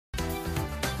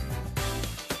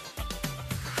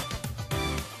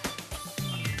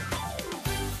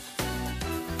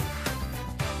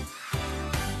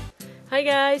Hi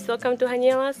guys, welcome to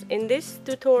Daniela's. In this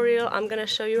tutorial I'm gonna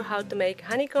show you how to make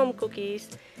honeycomb cookies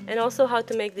and also how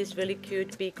to make this really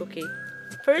cute bee cookie.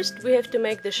 First we have to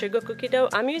make the sugar cookie dough.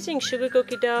 I'm using sugar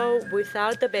cookie dough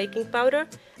without the baking powder.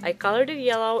 I colored it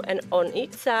yellow and on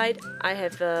each side I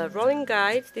have rolling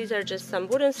guides. These are just some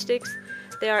wooden sticks.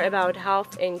 They are about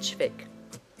 1/2 inch thick.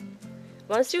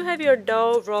 Once you have your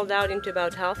dough rolled out into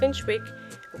about 1/2 inch thick,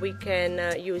 we can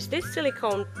use this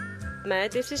silicone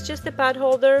mat. This is just a pot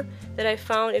holder that I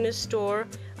found in a store.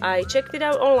 I checked it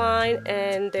out online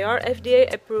and they are FDA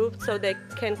approved, so they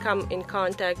can come in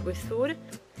contact with food.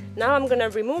 Now I'm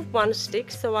gonna remove one stick,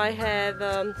 so I have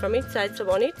from each side. So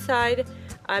on each side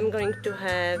I'm going to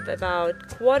have about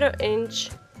 1/4 inch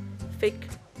thick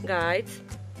guides.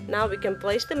 Now we can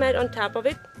place the mat on top of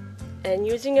it and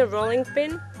using a rolling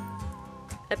pin,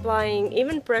 applying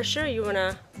even pressure, you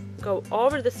wanna go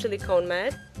over the silicone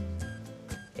mat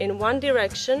in one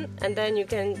direction, and then you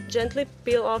can gently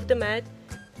peel off the mat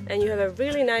and you have a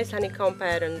really nice honeycomb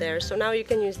pattern there. So now you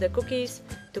can use the cookies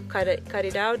to cut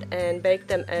it out and bake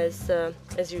them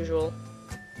as usual.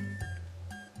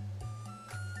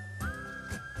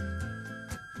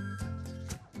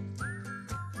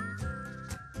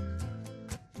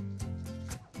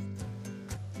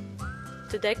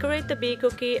 To decorate the bee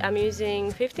cookie, I'm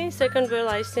using 15-second real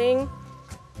icing.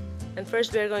 And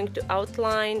first we are going to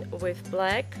outline with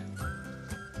black.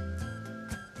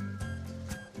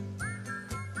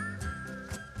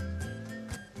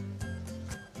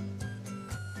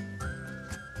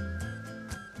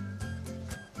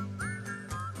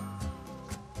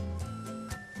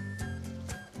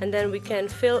 And then we can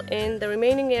fill in the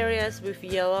remaining areas with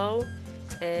yellow,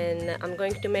 and I'm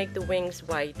going to make the wings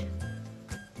white.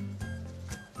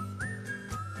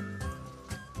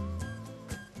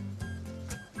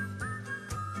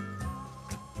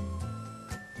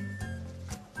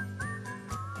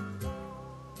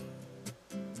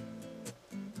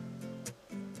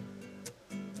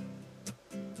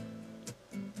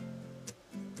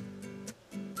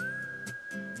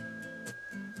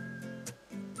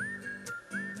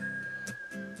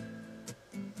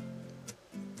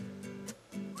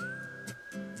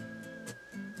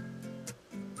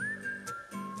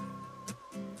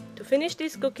 To finish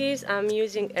these cookies, I'm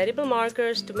using edible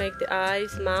markers to make the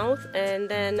eyes, mouth, and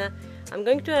then I'm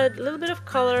going to add a little bit of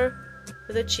color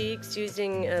to the cheeks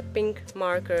using a pink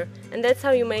marker. And that's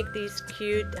how you make these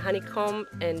cute honeycomb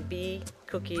and bee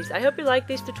cookies. I hope you like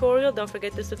this tutorial. Don't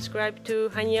forget to subscribe to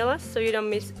Daniela's so you don't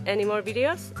miss any more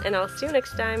videos, and I'll see you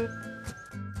next time.